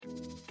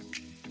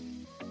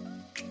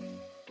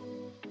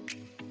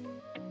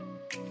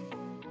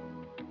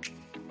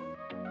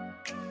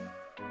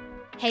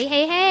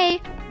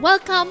Hey!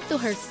 Welcome to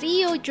her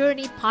CEO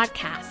Journey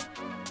podcast.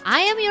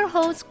 I am your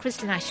host,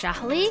 Christina,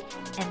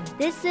 and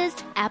this is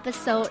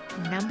episode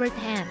number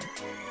 10.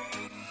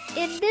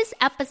 In this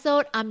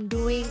episode, I'm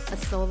doing a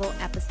solo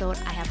episode.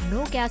 I have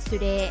no guest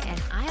today,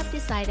 and I have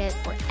decided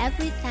for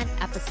every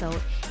 10th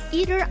episode,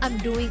 either I'm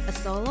doing a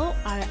solo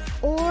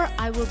or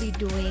I will be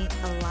doing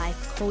a live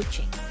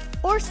coaching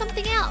or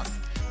something else.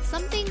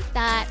 Something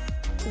that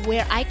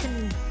where I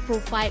can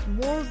provide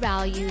more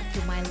value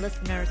to my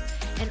listeners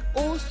and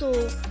also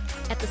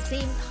at the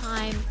same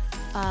time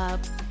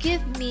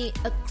give me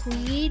a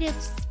creative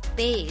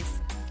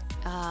space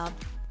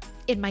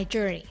in my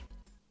journey.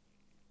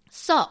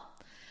 So,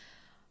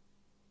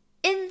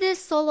 in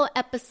this solo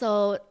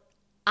episode,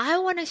 I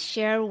want to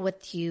share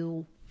with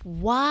you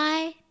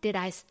why did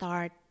I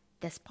start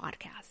this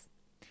podcast.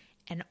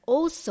 And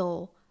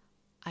also,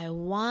 I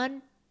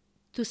want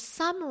to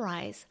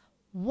summarize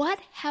what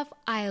have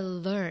I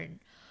learned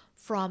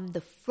from the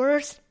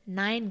first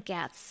 9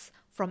 guests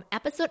from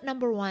episode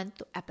number 1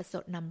 to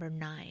episode number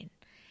 9.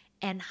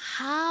 And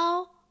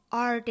how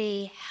are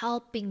they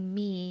helping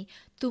me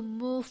to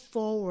move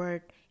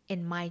forward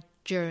in my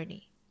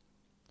journey?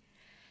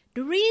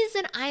 The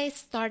reason I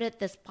started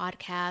this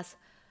podcast,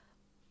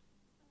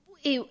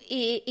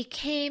 it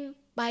came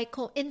by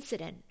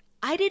coincidence.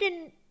 I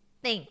didn't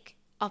think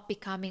of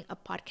becoming a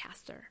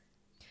podcaster.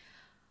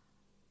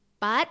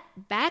 But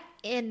back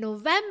in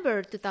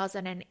November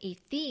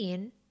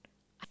 2018,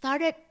 I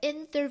started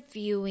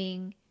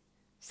interviewing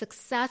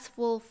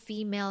successful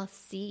female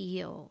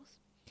CEOs.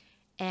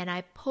 And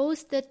I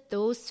posted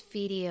those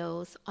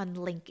videos on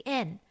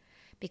LinkedIn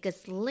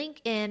because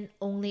LinkedIn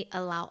only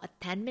allow a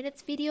 10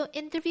 minutes video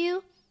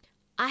interview.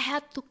 I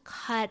had to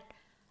cut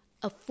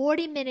a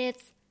 40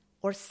 minutes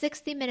or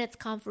 60 minutes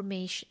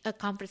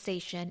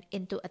conversation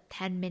into a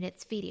 10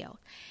 minutes video.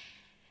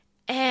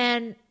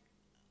 And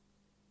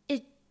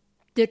it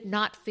did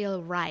not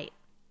feel right.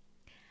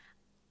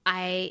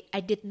 I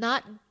did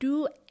not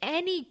do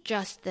any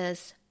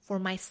justice for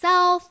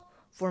myself,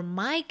 for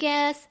my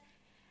guests,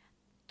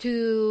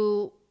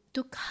 to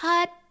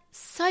cut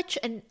such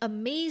an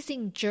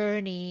amazing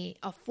journey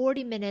of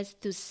 40 minutes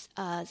to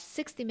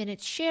 60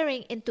 minutes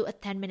sharing into a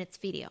 10 minutes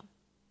video.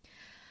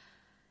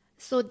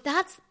 So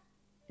that's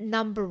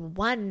number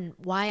one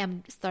why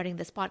I'm starting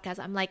this podcast.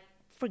 I'm like,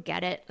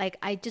 forget it. Like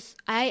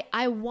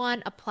I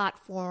want a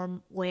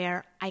platform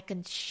where I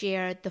can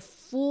share the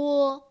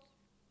full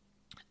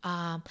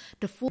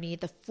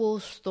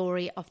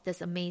story of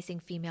this amazing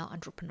female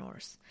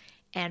entrepreneurs.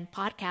 And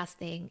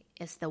podcasting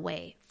is the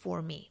way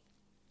for me.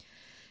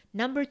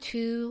 Number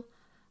 2,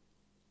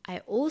 I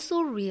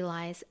also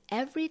realized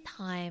every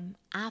time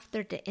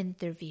after the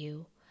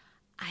interview,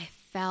 I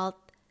felt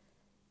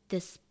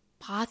this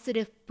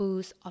positive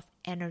boost of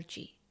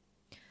energy.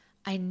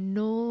 I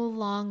no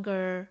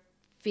longer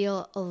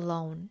feel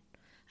alone.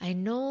 I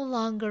no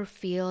longer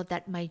feel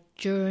that my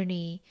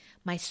journey,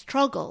 my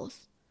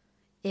struggles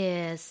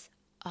is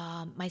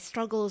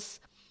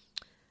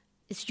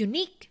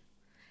unique.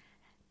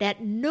 That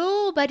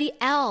nobody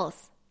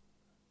else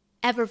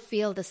ever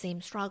feel the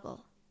same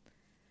struggle.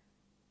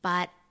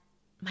 But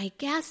my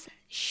guests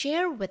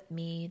share with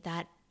me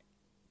that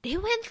they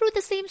went through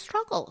the same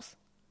struggles.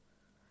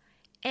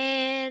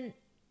 And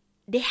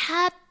they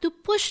had to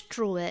push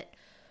through it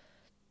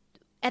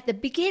at the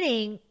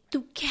beginning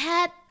to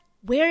get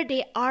where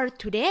they are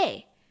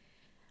today.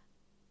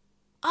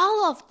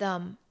 All of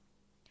them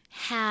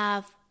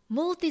have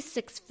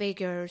multi-6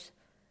 figures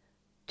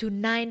to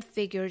 9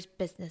 figures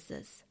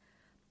businesses.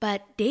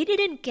 But they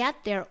didn't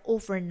get there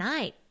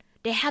overnight.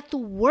 They had to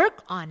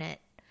work on it.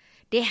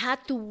 They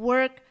had to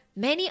work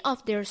many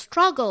of their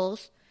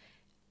struggles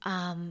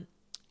and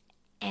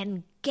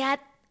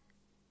get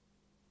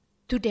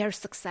to their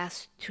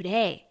success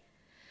today.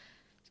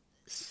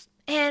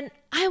 And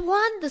I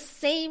want the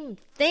same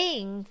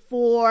thing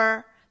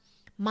for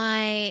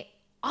my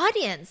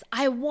audience.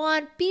 I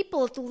want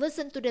people to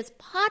listen to this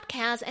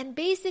podcast and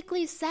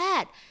basically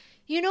said,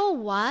 you know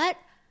what?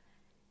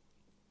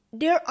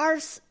 There are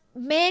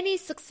many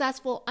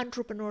successful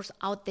entrepreneurs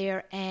out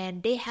there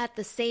and they had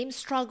the same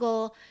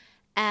struggle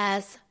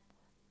as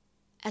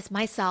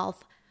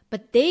myself,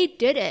 but they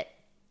did it.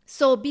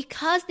 So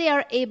because they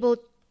are able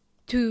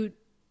to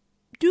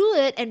do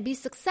it and be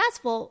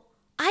successful,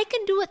 I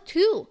can do it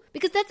too.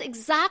 Because that's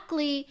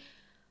exactly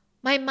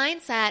my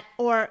mindset.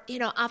 Or,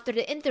 after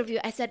the interview,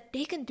 I said,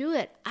 they can do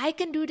it. I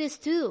can do this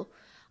too.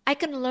 I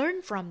can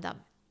learn from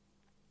them.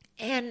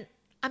 And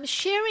I'm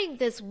sharing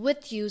this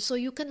with you so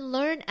you can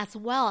learn as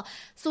well.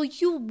 So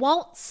you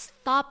won't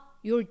stop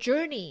your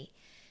journey.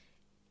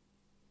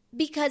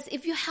 Because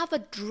if you have a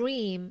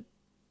dream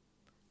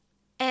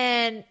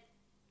and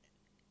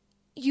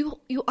you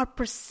are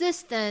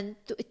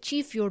persistent to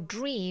achieve your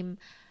dream,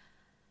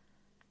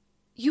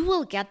 you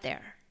will get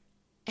there.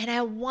 And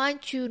I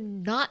want you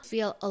not to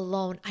feel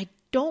alone. I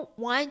don't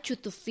want you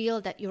to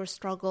feel that your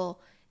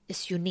struggle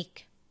is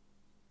unique.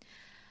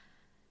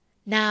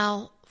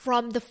 Now,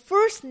 from the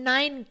first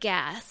 9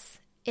 guests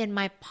in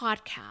my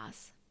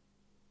podcast,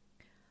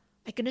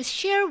 I I'm going to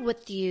share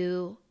with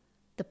you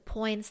the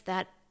points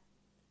that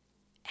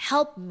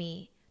help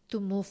me to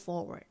move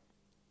forward.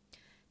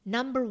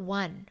 Number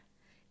 1,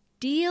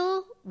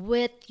 deal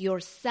with your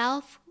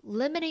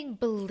self-limiting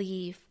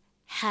belief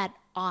head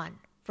on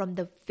from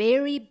the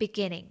very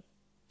beginning.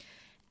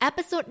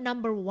 Episode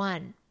number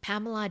 1,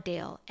 Pamela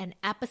Dale, and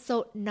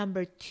episode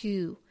number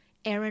 2,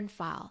 Erin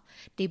Pheil,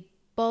 they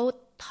both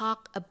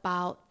talk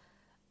about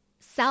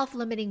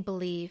self-limiting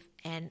belief,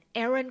 and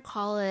Erin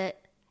call it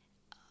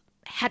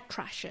head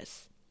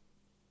trashes.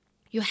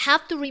 You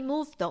have to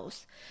remove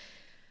those.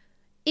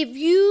 If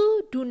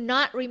you do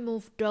not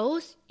remove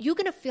those, you're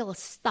going to feel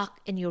stuck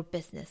in your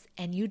business,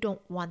 and you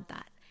don't want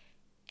that.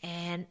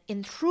 And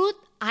in truth,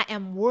 I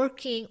am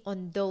working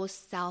on those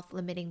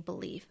self-limiting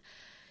beliefs,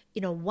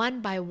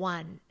 one by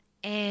one.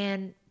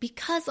 And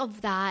because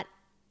of that,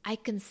 I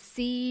can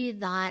see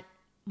that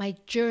my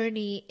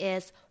journey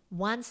is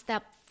one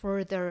step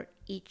further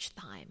each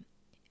time.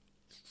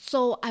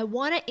 So I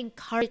want to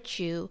encourage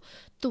you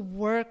to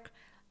work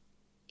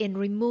in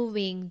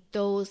removing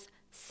those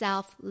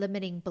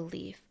self-limiting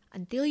beliefs.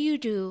 Until you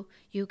do,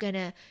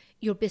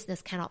 your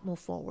business cannot move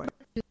forward.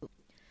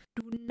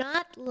 Do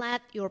not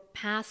let your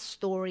past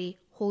story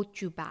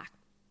hold you back.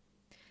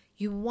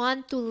 You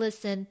want to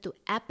listen to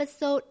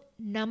episode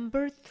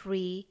number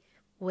 3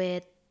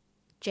 with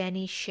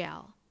Jenny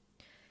Schell.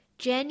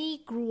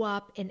 Jenny grew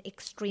up in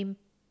extreme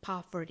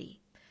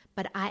poverty,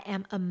 but I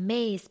am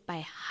amazed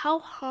by how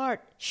hard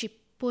she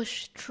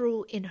pushed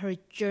through in her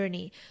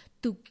journey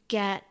to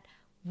get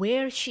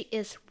where she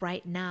is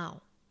right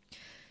now.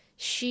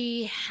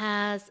 She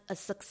has a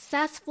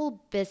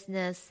successful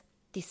business,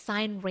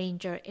 Design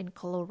Ranger in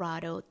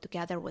Colorado,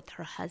 together with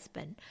her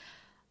husband.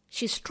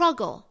 She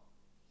struggled.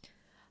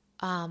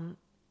 And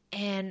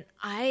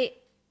I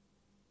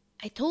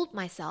told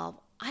myself,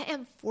 I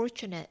am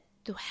fortunate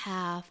to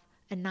have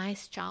a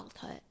nice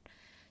childhood.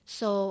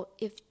 So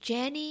if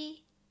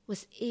Jenny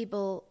was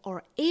able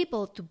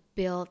to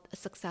build a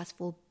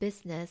successful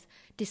business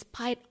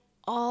despite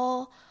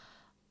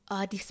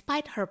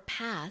her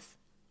past,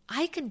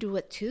 I can do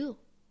it too.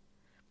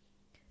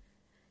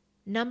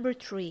 Number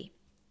 3,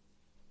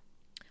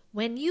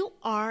 when you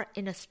are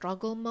in a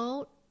struggle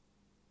mode,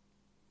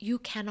 you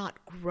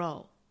cannot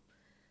grow.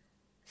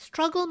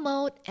 Struggle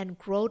mode and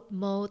growth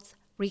modes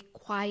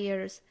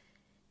requires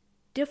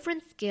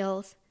different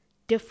skills,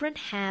 different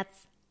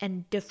hats,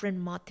 and different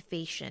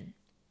motivation.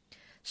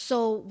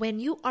 So when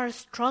you are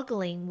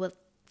struggling with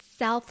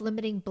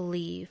self-limiting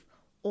belief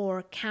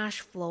or cash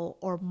flow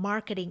or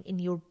marketing in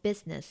your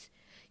business,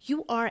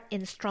 you are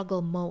in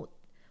struggle mode,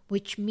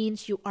 which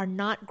means you are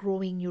not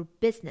growing your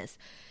business.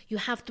 You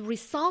have to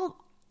resolve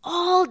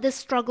all the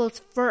struggles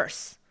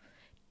first.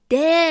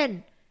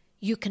 Then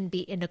you can be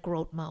in a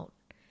growth mode.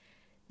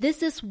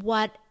 This is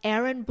what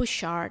Erin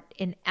Bouchard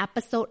in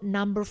episode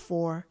number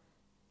 4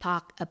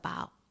 talked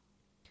about.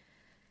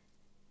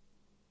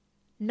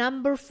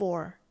 Number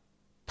 4,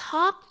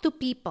 talk to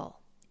people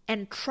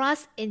and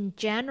trust in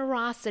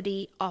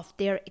generosity of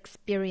their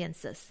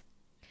experiences.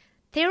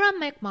 Tara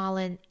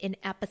McMullin in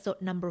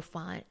episode number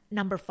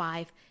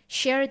 5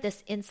 shared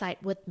this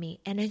insight with me,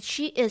 and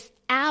she is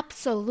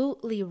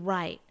absolutely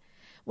right.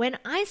 When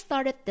I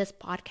started this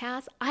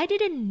podcast, I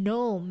didn't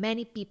know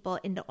many people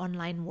in the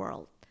online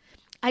world.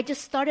 I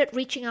just started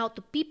reaching out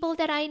to people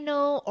that I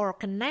know or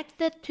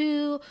connected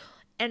to,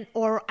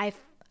 or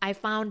I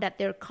found that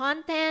their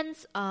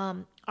contents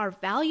are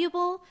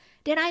valuable.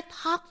 Then I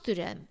talk to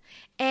them,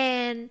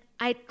 and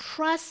I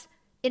trust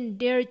in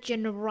their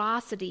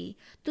generosity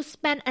to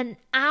spend an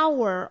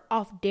hour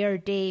of their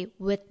day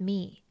with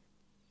me.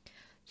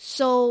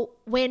 So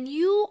when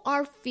you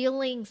are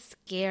feeling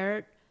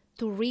scared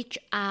to reach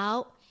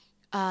out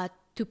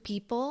to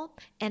people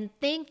and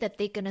think that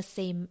they're going to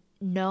say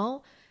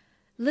no,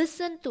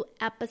 listen to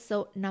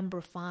episode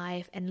number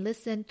 5 and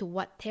listen to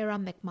what Tara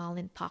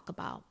McMullin talked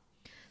about.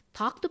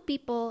 Talk to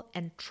people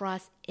and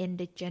trust in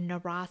the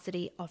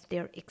generosity of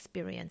their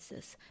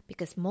experiences,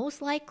 because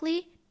most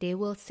likely they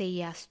will say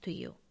yes to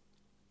you.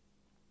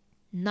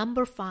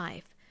 Number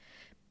 5,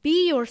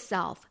 be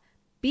yourself,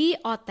 be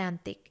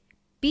authentic,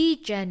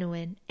 be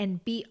genuine,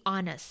 and be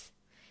honest.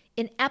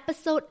 In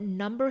episode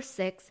number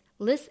 6,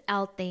 Liz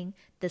Elting,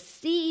 the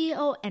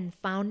CEO and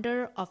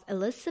founder of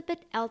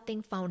Elizabeth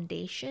Elting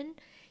Foundation,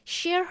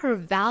 shared her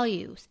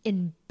values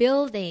in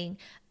building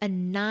a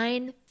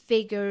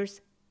 9-figure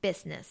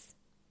business.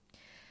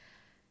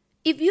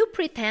 If you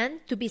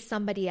pretend to be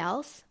somebody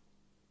else,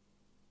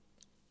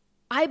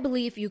 I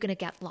believe you're going to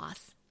get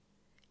lost.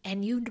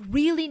 And you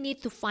really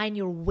need to find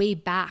your way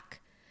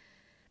back.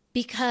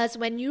 Because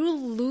when you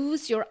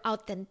lose your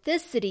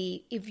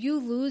authenticity, if you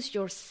lose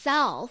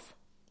yourself,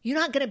 you're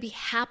not going to be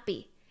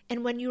happy.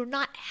 And when you're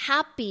not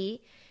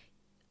happy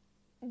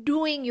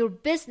doing your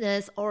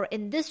business or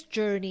in this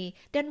journey,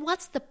 then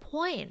what's the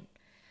point?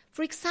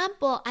 For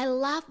example, I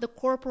left the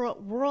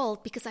corporate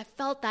world because I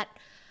felt that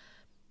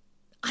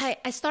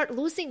I start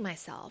losing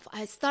myself.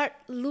 I start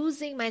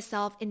losing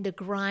myself in the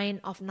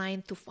grind of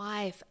 9 to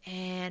 5.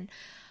 And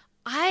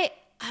I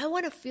I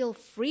want to feel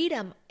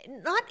freedom,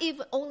 not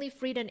even only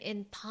freedom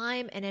in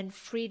time and then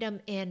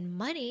freedom in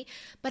money,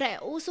 but I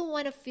also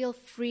want to feel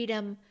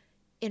freedom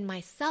in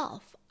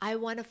myself. I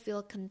want to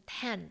feel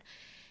content.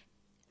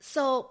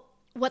 So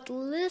what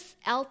Liz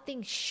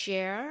Elting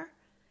shared,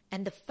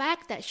 and the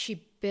fact that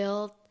she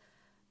built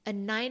a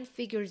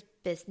 9-figure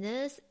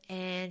business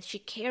and she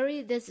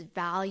carried this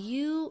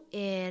value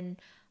in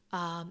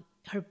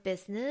her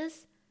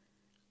business,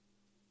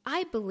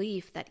 I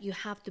believe that you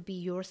have to be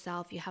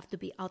yourself, you have to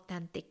be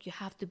authentic, you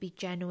have to be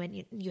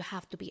genuine, you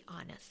have to be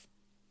honest.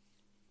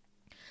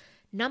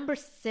 Number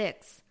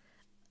 6,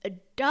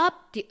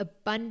 adopt the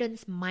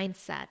abundance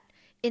mindset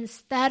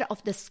instead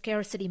of the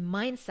scarcity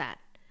mindset.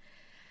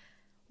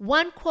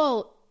 One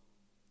quote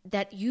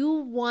that you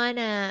want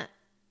to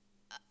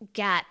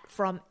get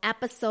from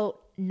episode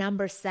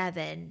number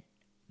 7,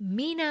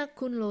 Minna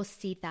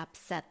Khounlo-Sithep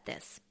said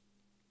this: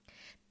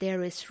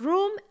 "There is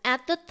room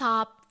at the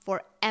top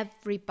for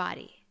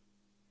everybody."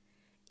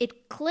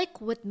 It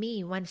clicked with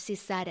me when she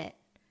said it.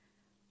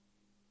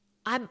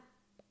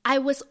 I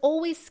was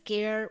always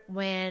scared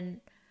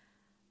when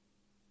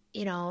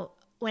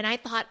I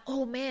thought,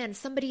 oh man,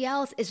 somebody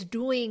else is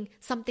doing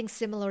something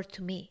similar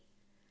to me.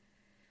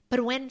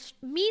 But when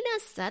Minna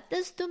said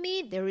this to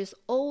me, there is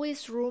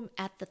always room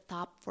at the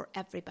top for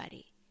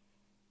everybody.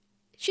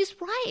 She's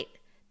right.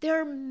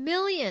 There are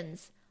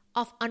millions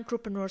of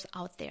entrepreneurs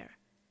out there.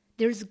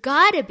 There's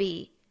gotta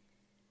be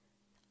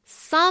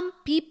some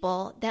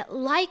people that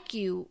like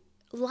you,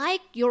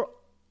 like your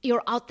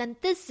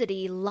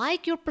authenticity,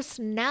 like your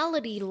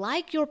personality,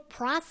 like your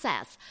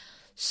process.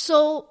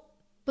 So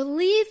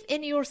believe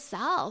in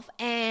yourself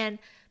and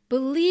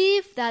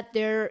believe that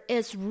there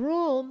is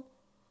room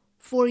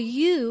for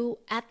you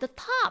at the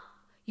top.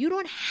 You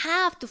don't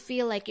have to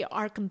feel like you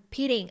are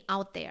competing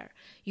out there.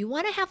 You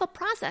want to have a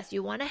process.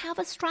 You want to have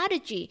a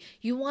strategy.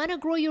 You want to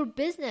grow your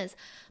business.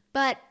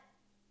 But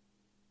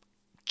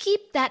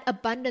keep that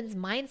abundance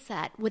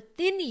mindset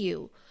within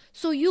you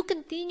so you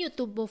continue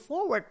to move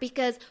forward.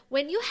 Because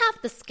when you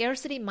have the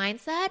scarcity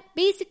mindset,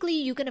 basically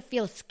you're going to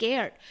feel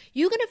scared.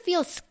 You're going to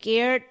feel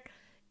scared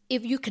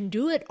if you can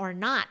do it or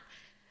not.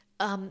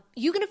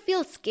 You're going to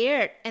feel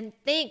scared and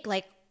think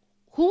like,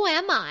 who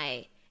am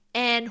I?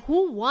 And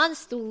who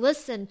wants to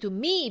listen to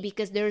me?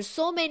 Because there's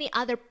so many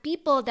other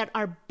people that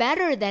are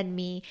better than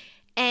me.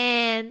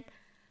 And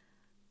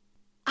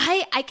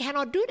I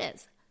cannot do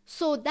this.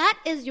 So that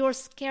is your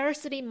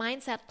scarcity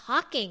mindset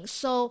talking.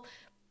 So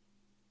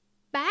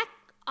back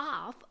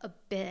off a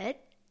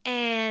bit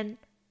and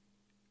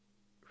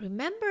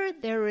remember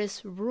there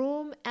is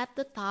room at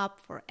the top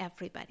for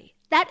everybody.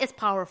 That is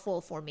powerful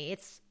for me.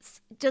 It's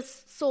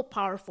just so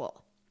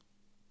powerful.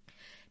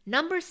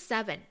 Number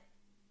 7,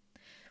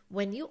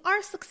 when you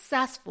are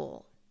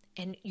successful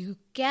and you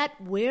get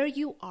where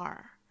you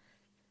are,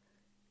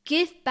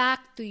 give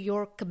back to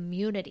your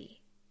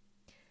community.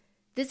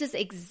 This is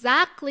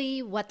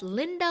exactly what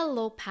Linda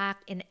Lopeke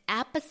in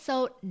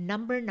episode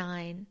number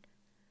 9,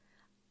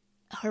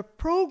 her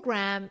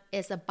program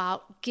is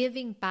about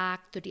giving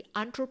back to the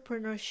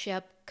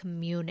entrepreneurship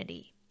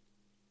community.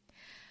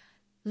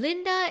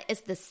 Linda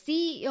is the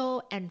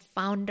CEO and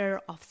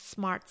founder of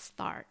Smart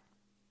Start.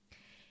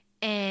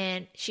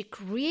 And she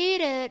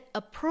created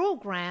a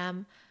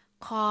program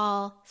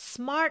called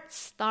Smart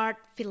Start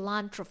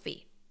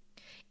Philanthropy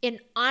in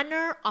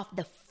honor of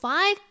the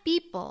 5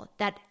 people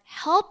that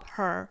helped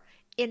her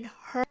in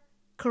her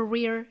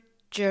career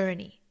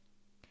journey.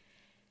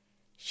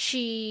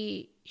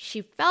 She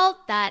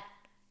felt that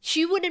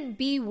she wouldn't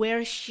be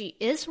where she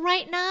is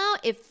right now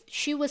if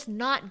she was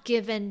not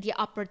given the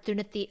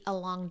opportunity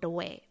along the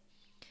way.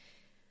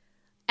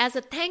 As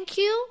a thank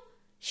you,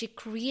 she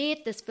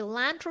created this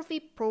philanthropy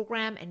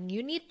program, and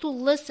you need to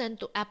listen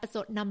to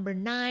episode number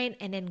 9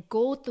 and then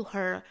go to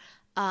her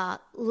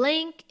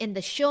link in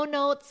the show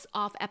notes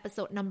of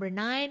episode number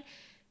 9.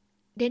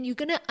 Then you're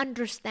going to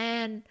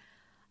understand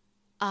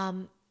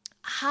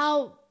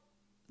how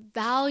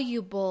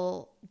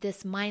valuable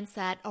this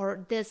mindset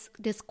or this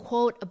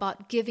quote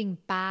about giving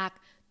back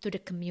to the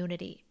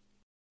community.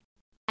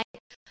 I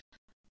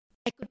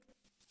could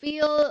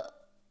feel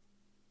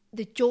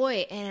the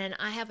joy, and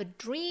I have a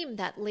dream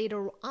that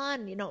later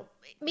on,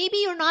 maybe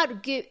you're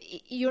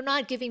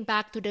not giving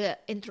back to the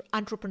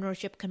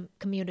entrepreneurship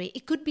community.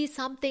 It could be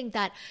something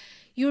that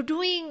you're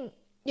doing,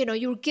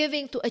 you're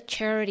giving to a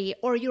charity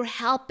or you're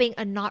helping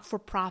a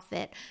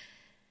not-for-profit.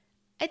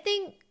 I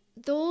think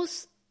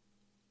those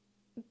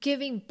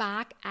giving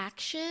back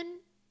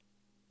action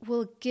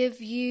will give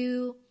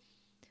you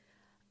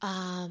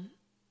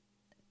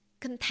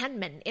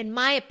contentment, in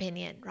my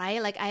opinion,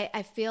 right? Like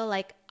I feel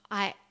like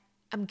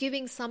I'm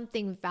giving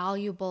something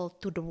valuable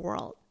to the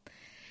world.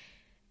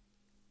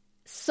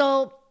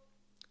 So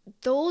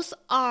those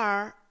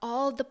are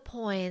all the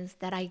points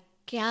that I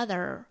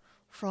gather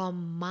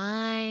from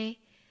my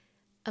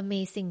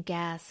amazing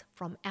guests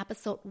from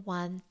episode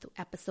 1 to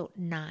episode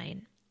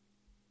 9.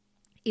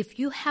 If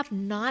you have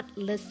not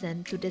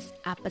listened to this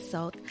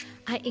episode,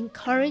 I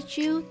encourage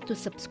you to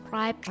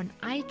subscribe on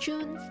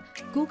iTunes,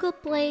 Google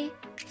Play,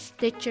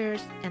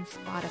 Stitchers, and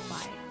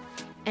Spotify.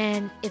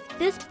 And if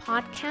this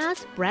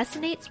podcast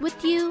resonates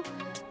with you,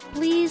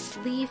 please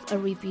leave a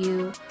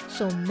review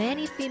so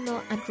many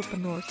female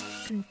entrepreneurs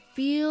can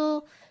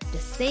feel the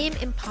same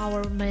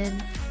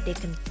empowerment, they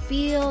can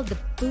feel the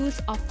boost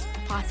of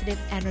positive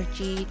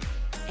energy,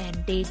 and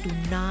they do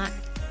not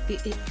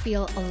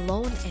feel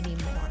alone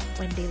anymore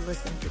when they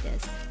listen to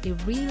this. They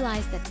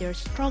realize that their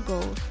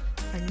struggles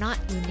are not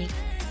unique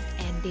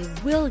and they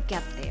will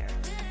get there.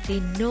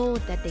 They know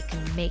that they can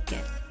make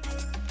it.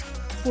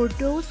 For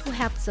those who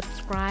have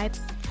subscribed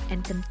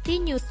and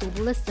continue to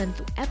listen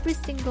to every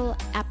single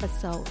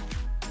episode,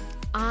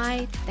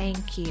 I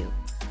thank you.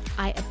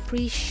 I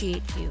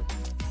appreciate you.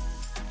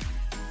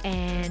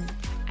 And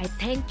I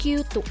thank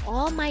you to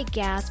all my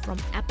guests from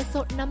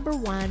episode number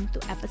 1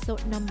 to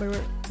episode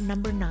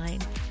number 9.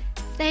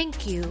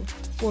 Thank you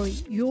for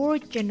your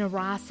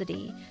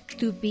generosity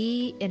to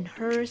be in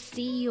her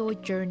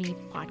CEO Journey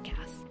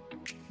podcast.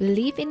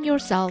 Believe in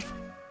yourself.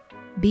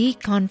 Be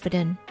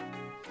confident.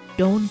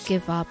 Don't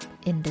give up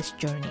in this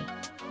journey.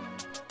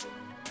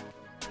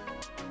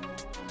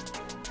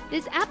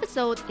 This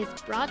episode is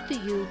brought to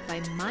you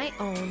by my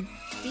own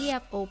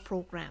CFO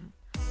program,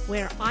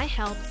 where I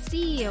help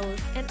CEOs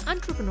and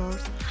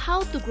entrepreneurs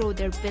how to grow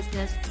their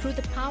business through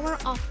the power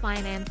of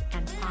finance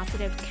and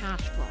positive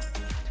cash flow.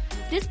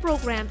 This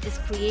program is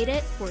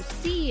created for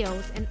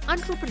CEOs and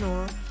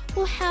entrepreneurs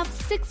who have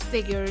 6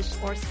 figures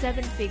or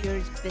 7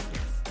 figures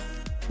business.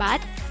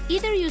 But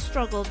either you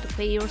struggle to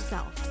pay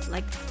yourself,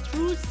 like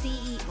through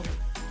CEO,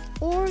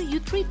 or you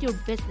treat your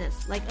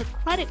business like a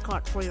credit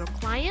card for your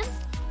clients,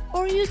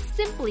 or you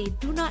simply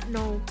do not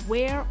know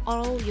where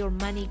all your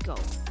money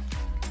goes.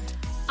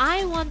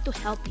 I want to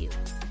help you.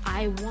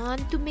 I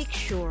want to make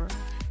sure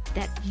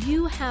that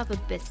you have a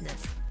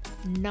business,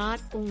 not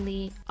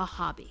only a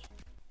hobby.